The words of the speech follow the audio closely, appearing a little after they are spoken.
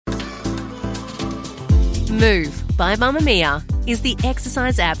Move by Mamamia is the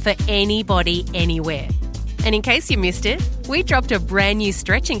exercise app for anybody, anywhere. And in case you missed it, we dropped a brand new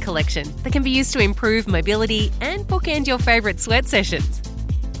stretching collection that can be used to improve mobility and bookend your favourite sweat sessions.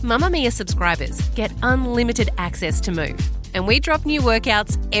 Mamamia subscribers get unlimited access to Move, and we drop new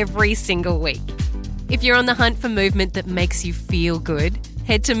workouts every single week. If you're on the hunt for movement that makes you feel good,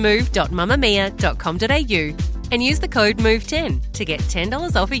 head to move.mamamia.com.au and use the code MOVE10 to get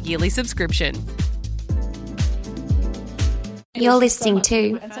 $10 off a yearly subscription. You're listening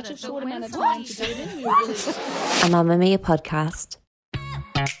to and such a short amount of time to do it in. a Mamamia podcast.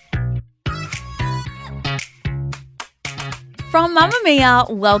 From Mamamia,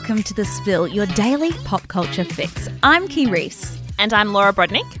 welcome to The Spill, your daily pop culture fix. I'm Kee Reese. And I'm Laura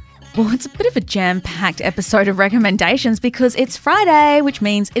Brodnick. Well, it's a bit of a jam-packed episode of recommendations because it's Friday, which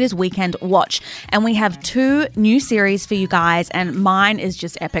means it is Weekend Watch. And we have 2 new series for you guys, and mine is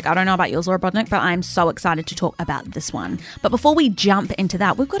just epic. I don't know about yours, Laura Brodnick, but I'm so excited to talk about this one. But before we jump into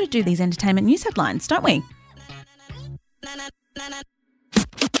that, we've got to do these entertainment news headlines, don't we?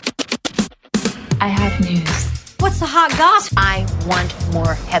 I have news. What's the hot gossip? I want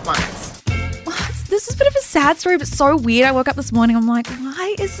more headlines. This is a bit of a sad story, but so weird. I woke up this morning, I'm like,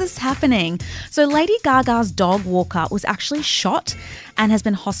 why is this happening? So Lady Gaga's dog Walker was actually shot and has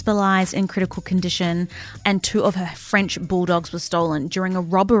been hospitalised in critical condition, and 2 of her French bulldogs were stolen during a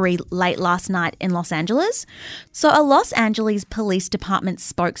robbery late last night in Los Angeles. So a Los Angeles Police Department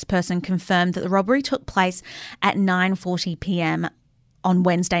spokesperson confirmed that the robbery took place at 9:40 p.m. on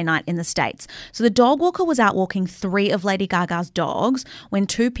Wednesday night in the States. So the dog walker was out walking 3 of Lady Gaga's dogs when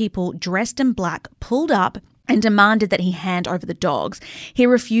 2 people dressed in black pulled up and demanded that he hand over the dogs. He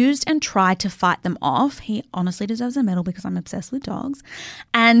refused and tried to fight them off. He honestly deserves a medal because I'm obsessed with dogs.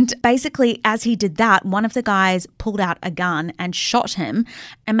 And basically, as he did that, one of the guys pulled out a gun and shot him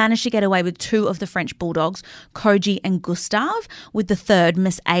and managed to get away with 2 of the French bulldogs, Koji and Gustave, with the third,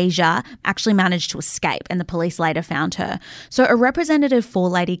 Miss Asia, actually managed to escape, and the police later found her. So a representative for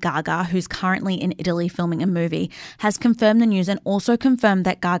Lady Gaga, who's currently in Italy filming a movie, has confirmed the news and also confirmed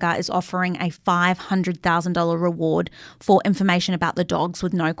that Gaga is offering a $500,000 reward for information about the dogs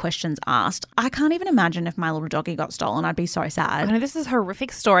with no questions asked. I can't even imagine if my little doggy got stolen. I'd be so sad. I know this is a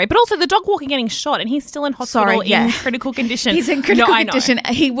horrific story, but also the dog walker getting shot and he's still in hospital in critical condition. He's in critical condition.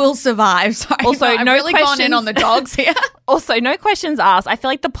 He will survive. Sorry, also, I've no really questions gone in on the dogs here. Also, no questions asked. I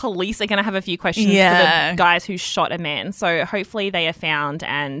feel like the police are going to have a few questions for the guys who shot a man. So hopefully they are found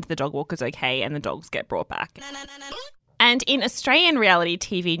and the dog walker's okay and the dogs get brought back. And in Australian reality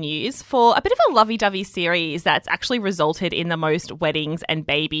TV news, for a bit of a lovey-dovey series that's actually resulted in the most weddings and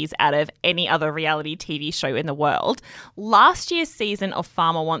babies out of any other reality TV show in the world, last year's season of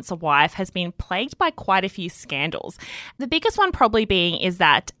Farmer Wants a Wife has been plagued by quite a few scandals. The biggest one probably being is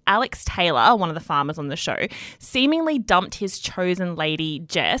that Alex Taylor, one of the farmers on the show, seemingly dumped his chosen lady,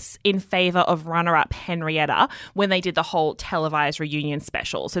 Jess, in favour of runner-up Henrietta when they did the whole televised reunion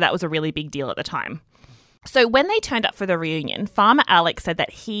special. So that was a really big deal at the time. So when they turned up for the reunion, Farmer Alex said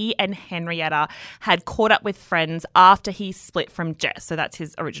that he and Henrietta had caught up with friends after he split from Jess, so that's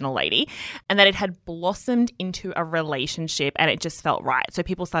his original lady, and that it had blossomed into a relationship and it just felt right. So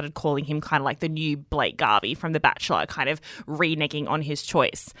people started calling him kind of like the new Blake Garvey from The Bachelor, kind of reneging on his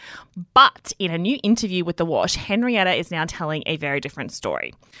choice. But in a new interview with The Wash, Henrietta is now telling a very different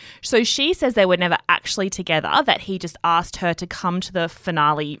story. So she says they were never actually together, that he just asked her to come to the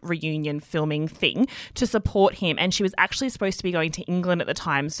finale reunion filming thing to support him, and she was actually supposed to be going to England at the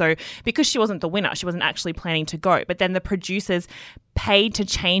time, so because she wasn't the winner, she wasn't actually planning to go, but then the producers paid to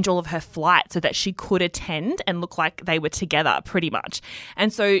change all of her flights so that she could attend and look like they were together pretty much.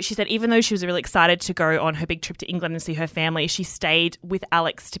 And so she said even though she was really excited to go on her big trip to England and see her family, she stayed with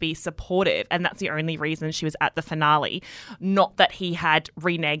Alex to be supportive, and that's the only reason she was at the finale, not that he had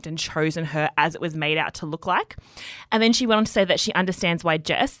reneged and chosen her as it was made out to look like. And then she went on to say that she understands why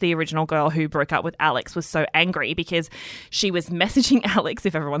Jess, the original girl who broke up with Alex, was so angry, because she was messaging Alex,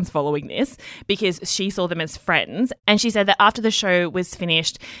 if everyone's following this, because she saw them as friends. And she said that after the show was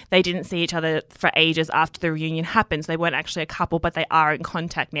finished, they didn't see each other for ages after the reunion happened. So they weren't actually a couple, but they are in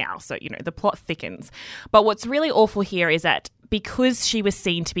contact now. So, you know, the plot thickens. But what's really awful here is that because she was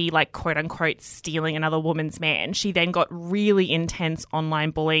seen to be like quote unquote stealing another woman's man, she then got really intense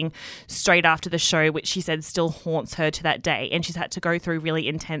online bullying straight after the show, which she said still haunts her to that day. And she's had to go through really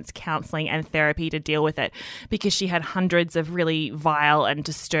intense counselling and therapy to deal with it, because she had hundreds of really vile and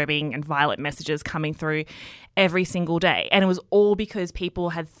disturbing and violent messages coming through every single day. And it was all because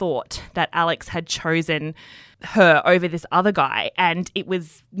people had thought that Alex had chosen her over this other guy, and it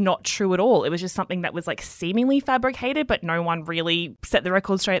was not true at all. It was just something that was like seemingly fabricated, but no one really set the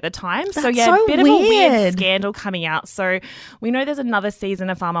record straight at the time. That's so a bit weird. of a weird scandal coming out. So we know there's another season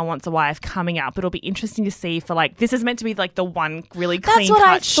of Farmer Wants a Wife coming up, but it'll be interesting to see for like, this is meant to be like the one really clean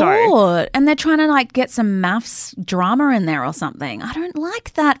cut show. That's what I thought. And they're trying to like get some maths drama in there or something. I don't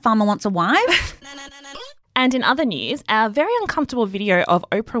like that. Farmer Wants a Wife. And in other news, our very uncomfortable video of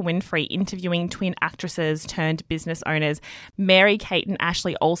Oprah Winfrey interviewing twin actresses turned business owners Mary-Kate and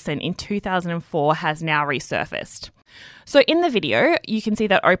Ashley Olsen in 2004 has now resurfaced. So in the video, you can see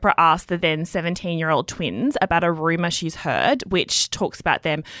that Oprah asked the then 17-year-old twins about a rumour she's heard, which talks about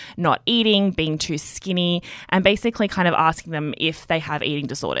them not eating, being too skinny, and basically kind of asking them if they have eating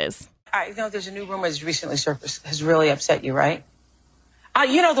disorders. I know there's a new rumor that's recently surfaced, has really upset you, right?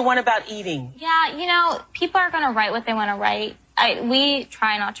 The one about eating. Yeah, people are going to write what they want to write. We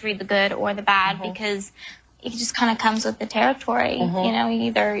try not to read the good or the bad because it just kind of comes with the territory.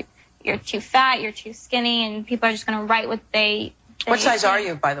 Either you're too fat, you're too skinny, and people are just going to write what they What size are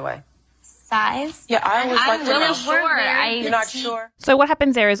you, by the way? Size. Yeah, I always like to know. I'm really sure. You're not sure? So what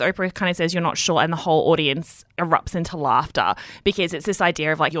happens there is Oprah kind of says you're not sure, and the whole audience erupts into laughter because it's this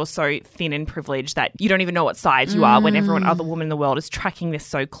idea of like you're so thin and privileged that you don't even know what size you are when every other woman in the world is tracking this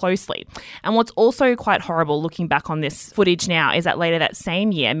so closely. And what's also quite horrible looking back on this footage now is that later that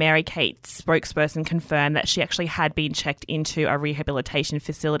same year, Mary-Kate's spokesperson confirmed that she actually had been checked into a rehabilitation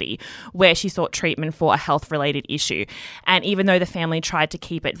facility where she sought treatment for a health-related issue. And even though the family tried to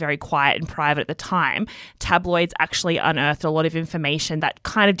keep it very quiet and private at the time, tabloids actually unearthed a lot of information that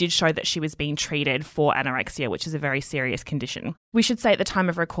kind of did show that she was being treated for anorexia, which is a very serious condition. We should say at the time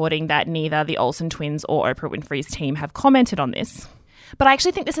of recording that neither the Olsen twins or Oprah Winfrey's team have commented on this. But I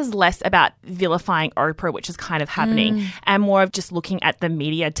actually think this is less about vilifying Oprah, which is kind of happening, and more of just looking at the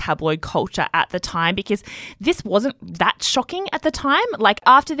media tabloid culture at the time, because this wasn't that shocking at the time. Like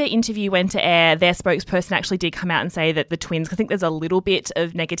after their interview went to air, their spokesperson actually did come out and say that the twins, I think there's a little bit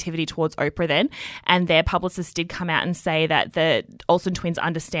of negativity towards Oprah then, and their publicist did come out and say that the Olsen twins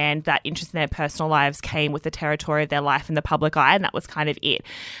understand that interest in their personal lives came with the territory of their life in the public eye, and that was kind of it.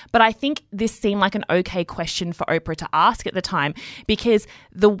 But I think this seemed like an okay question for Oprah to ask at the time, because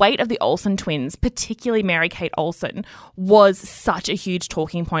the weight of the Olsen twins, particularly Mary-Kate Olsen, was such a huge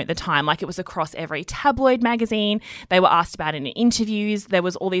talking point at the time. Like it was across every tabloid magazine. They were asked about it in interviews. There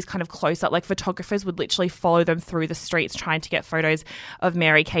was all these kind of close-up, like photographers would literally follow them through the streets trying to get photos of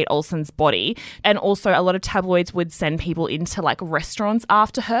Mary-Kate Olsen's body. And also a lot of tabloids would send people into like restaurants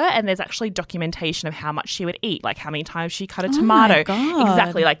after her, and there's actually documentation of how much she would eat, like how many times she cut a tomato. Oh my God.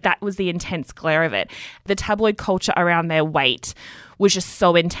 Exactly, like that was the intense glare of it. The tabloid culture around their weight was just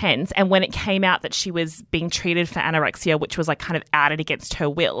so intense. And when it came out that she was being treated for anorexia, which was like kind of outed against her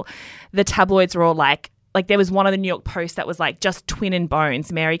will, the tabloids were all like there was one of the New York Post that was like just twin and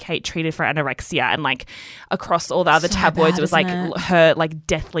bones, Mary-Kate treated for anorexia, and like across all the other tabloids it was like her like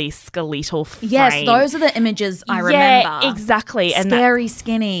deathly skeletal frame. Yes, those are the images I remember. Yeah, exactly. And scary,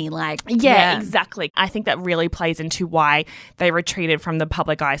 skinny, like yeah, exactly. I think that really plays into why they retreated from the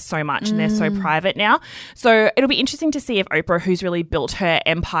public eye so much and they're so private now. So it'll be interesting to see if Oprah, who's really built her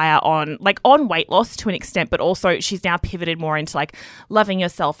empire on weight loss to an extent, but also she's now pivoted more into like loving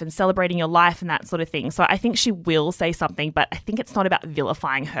yourself and celebrating your life and that sort of thing. So I think she will say something, but I think it's not about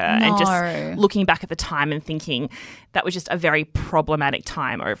vilifying her and just looking back at the time and thinking that was just a very problematic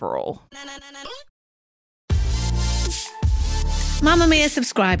time overall. Mamma Mia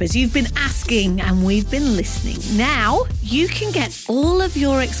subscribers, you've been asking and we've been listening. Now you can get all of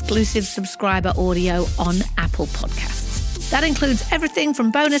your exclusive subscriber audio on Apple Podcasts. That includes everything from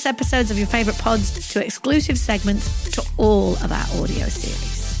bonus episodes of your favourite pods to exclusive segments to all of our audio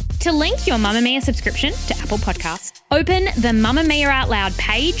series. To link your Mamma Mia subscription to Apple Podcasts, open the Mamma Mia Out Loud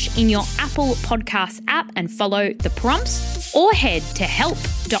page in your Apple Podcasts app and follow the prompts, or head to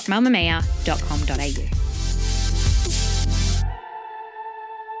help.mammamia.com.au.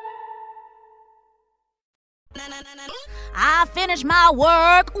 I finished my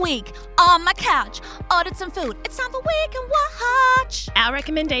work week on my couch, ordered some food. It's time for Week and Watch. Our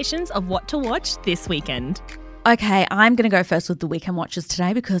recommendations of what to watch this weekend. Okay, I'm going to go first with the weekend watches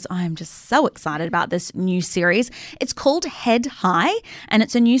today because I am just so excited about this new series. It's called Head High, and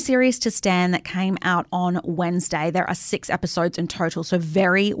it's a new series to Stan that came out on Wednesday. There are 6 episodes in total, so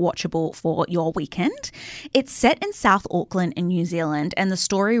very watchable for your weekend. It's set in South Auckland in New Zealand, and the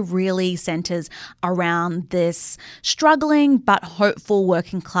story really centres around this struggling but hopeful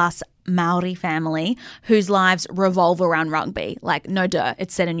working class Maori family whose lives revolve around rugby. Like, no duh,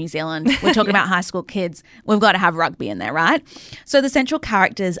 it's set in New Zealand. We're talking about high school kids. We've got to have rugby in there, right? So the central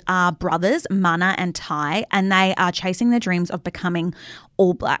characters are brothers, Mana and Tai, and they are chasing their dreams of becoming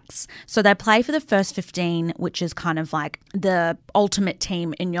All Blacks. So they play for the first 15, which is kind of like the ultimate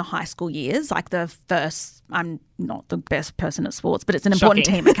team in your high school years, like the first, I'm not the best person at sports, but it's an important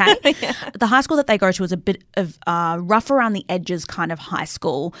team, okay? Yeah. The high school that they go to is a bit of rough around the edges kind of high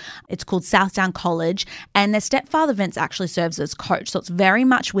school. It's called Southdown College, and their stepfather Vince actually serves as coach, so it's very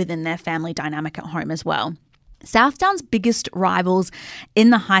much within their family dynamic at home as well. Southdown's biggest rivals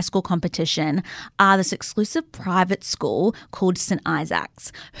in the high school competition are this exclusive private school called St.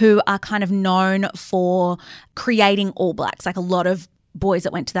 Isaac's, who are kind of known for creating All Blacks. Like, a lot of boys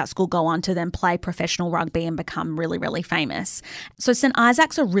that went to that school go on to then play professional rugby and become really, really famous. So St.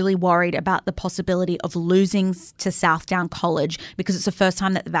 Isaac's are really worried about the possibility of losing to Southdown College because it's the first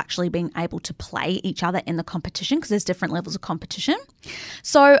time that they've actually been able to play each other in the competition, because there's different levels of competition.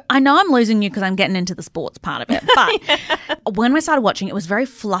 So I know I'm losing you because I'm getting into the sports part of it, but when we started watching, it was very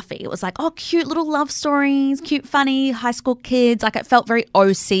fluffy. It was like, oh, cute little love stories, cute, funny high school kids. Like, it felt very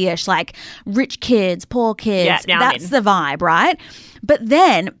OC-ish, like rich kids, poor kids. Yeah, that's the vibe, right? But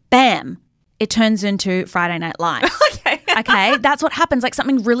then, bam, it turns into Friday Night Lights. Okay, that's what happens. Like,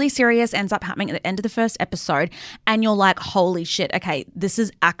 something really serious ends up happening at the end of the first episode, and you're like, holy shit, okay, this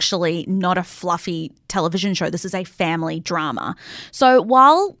is actually not a fluffy television show. This is a family drama. So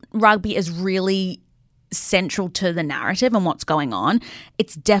while rugby is really central to the narrative and what's going on,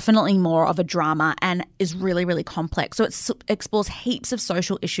 it's definitely more of a drama and is really, really complex. So it explores heaps of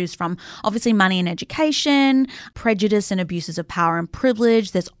social issues, from obviously money and education, prejudice and abuses of power and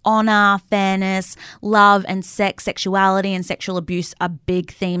privilege. There's honor, fairness, love and sex, sexuality and sexual abuse are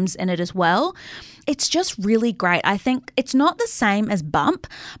big themes in it as well. It's just really great. I think it's not the same as Bump,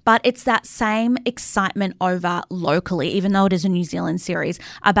 but it's that same excitement over locally, even though it is a New Zealand series,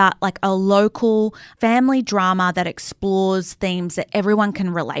 about like a local family drama that explores themes that everyone can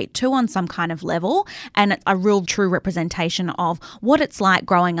relate to on some kind of level, and a real true representation of what it's like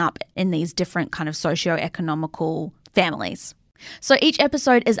growing up in these different kind of socio-economical families. So each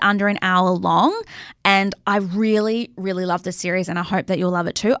episode is under an hour long, and I really, really love this series, and I hope that you'll love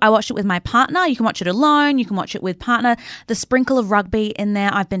it too. I watched it with my partner. You can watch it alone. You can watch it with partner. The sprinkle of rugby in there,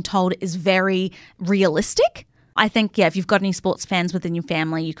 I've been told, is very realistic. I think, if you've got any sports fans within your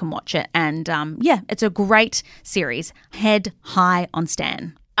family, you can watch it. And it's a great series. Head high on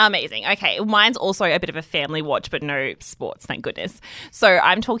Stan. Amazing. Okay. Mine's also a bit of a family watch, but no sports, thank goodness. So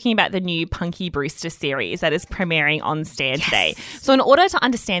I'm talking about the new Punky Brewster series that is premiering on Stan today. So in order to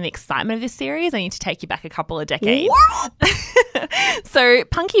understand the excitement of this series, I need to take you back a couple of decades. So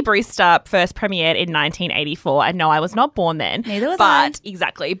Punky Brewster first premiered in 1984. And no, I was not born then. Neither was I.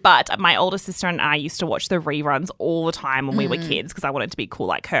 Exactly. But my older sister and I used to watch the reruns all the time when we were kids, because I wanted to be cool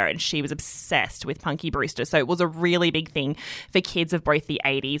like her, and she was obsessed with Punky Brewster. So it was a really big thing for kids of both the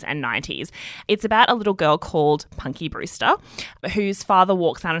 80s and 90s. It's about a little girl called Punky Brewster, whose father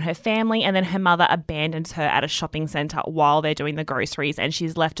walks out on her family, and then her mother abandons her at a shopping centre while they're doing the groceries, and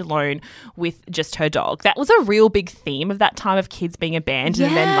she's left alone with just her dog. That was a real big theme of that time, of kids being abandoned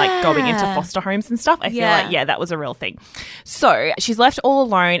and then like going into foster homes and stuff. I feel like, that was a real thing. So she's left all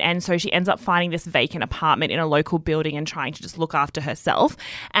alone, and so she ends up finding this vacant apartment in a local building and trying to just look after herself.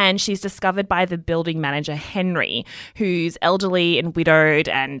 And she's discovered by the building manager, Henry, who's elderly and widowed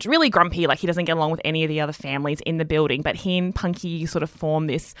and really grumpy. Like, he doesn't get along with any of the other families in the building, but he and Punky sort of form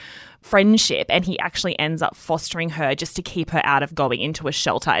this friendship, and he actually ends up fostering her just to keep her out of going into a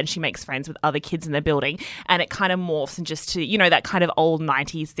shelter, and she makes friends with other kids in the building, and it kind of morphs into just to, that kind of old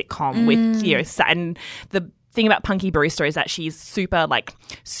 90s sitcom with, and the thing about Punky Brewster is that she's super like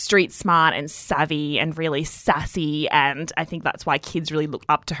street smart and savvy and really sassy, and I think that's why kids really look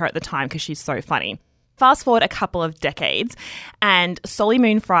up to her at the time, because she's so funny. Fast forward a couple of decades, and Solly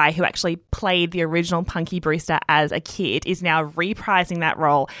Moon Fry, who actually played the original Punky Brewster as a kid, is now reprising that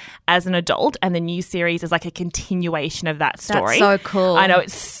role as an adult, and the new series is like a continuation of that story. That's so cool. I know,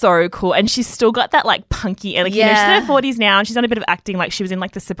 it's so cool. And she's still got that like punky, and like, she's in her 40s now, and she's done a bit of acting. Like, she was in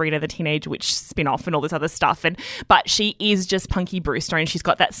like the Sabrina the Teenage Witch spin-off and all this other stuff, but she is just Punky Brewster, and she's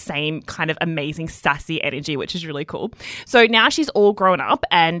got that same kind of amazing sassy energy, which is really cool. So now she's all grown up,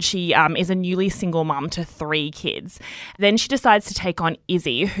 and she is a newly single mum to 3 kids. Then she decides to take on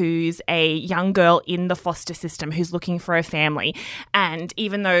Izzy, who's a young girl in the foster system who's looking for a family. And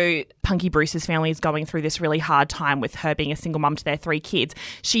even though Punky Brewster's family is going through this really hard time with her being a single mum to their 3 kids,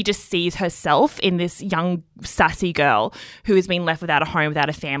 she just sees herself in this young, sassy girl who has been left without a home, without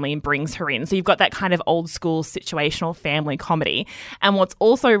a family, and brings her in. So you've got that kind of old school situational family comedy. And what's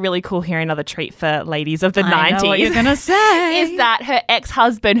also really cool here, another treat for ladies of the 90s. I know what you're going to say. Is that her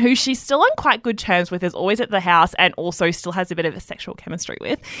ex-husband, who she's still on quite good terms with, is always at the house and also still has a bit of a sexual chemistry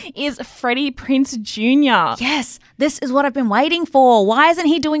with, is Freddie Prinze Jr. Yes, this is what I've been waiting for. Why isn't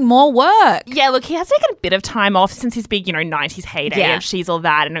he doing more work? Yeah, look, he has taken a bit of time off since his big, 90s heyday of She's All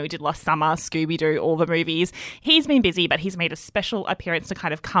That. I know he did Last Summer, Scooby-Doo, all the movies. He's been busy, but he's made a special appearance to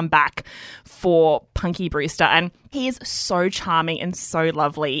kind of come back for Punky Brewster. And he is so charming and so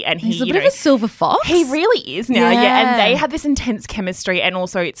lovely. And he's a bit of a silver fox. He really is now, yeah. And they have this intense chemistry, and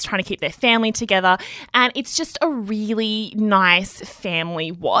also it's trying to keep their family together. And it's just a really nice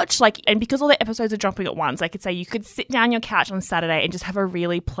family watch. And because all the episodes are dropping at once, I could say you could sit down on your couch on Saturday and just have a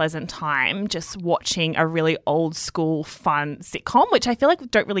really pleasant time just watching a really old school fun sitcom, which I feel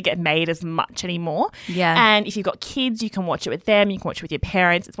like don't really get made as much anymore. Yeah. And if you've got kids, you can watch it with them. You can watch it with your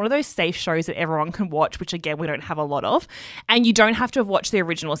parents. It's one of those safe shows that everyone can watch, which again, we don't have a lot of. And you don't have to have watched the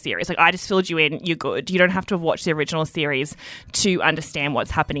original series. I just filled you in, you're good. You don't have to have watched the original series to understand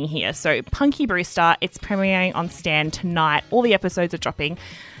what's happening here. So Punky Brewster, it's premiering on Stan tonight. All the episodes are dropping.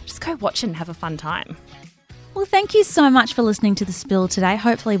 Just go watch it and have a fun time. Well, thank you so much for listening to The Spill today.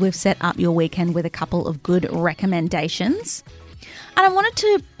 Hopefully we've set up your weekend with a couple of good recommendations. And I wanted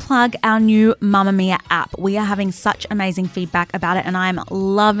to plug our new Mamma Mia app. We are having such amazing feedback about it, and I'm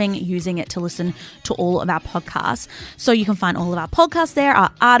loving using it to listen to all of our podcasts. So you can find all of our podcasts there, our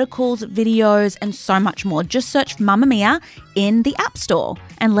articles, videos, and so much more. Just search Mamma Mia in the App Store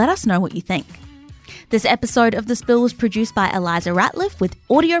and let us know what you think. This episode of The Spill was produced by Eliza Ratliff with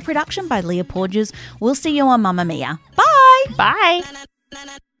audio production by Leah Porges. We'll see you on Mamma Mia. Bye! Bye!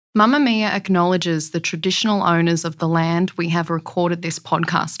 Mamma Mia acknowledges the traditional owners of the land we have recorded this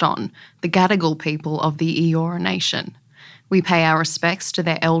podcast on, the Gadigal people of the Eora Nation. We pay our respects to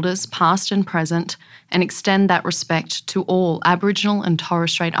their elders, past and present, and extend that respect to all Aboriginal and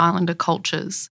Torres Strait Islander cultures.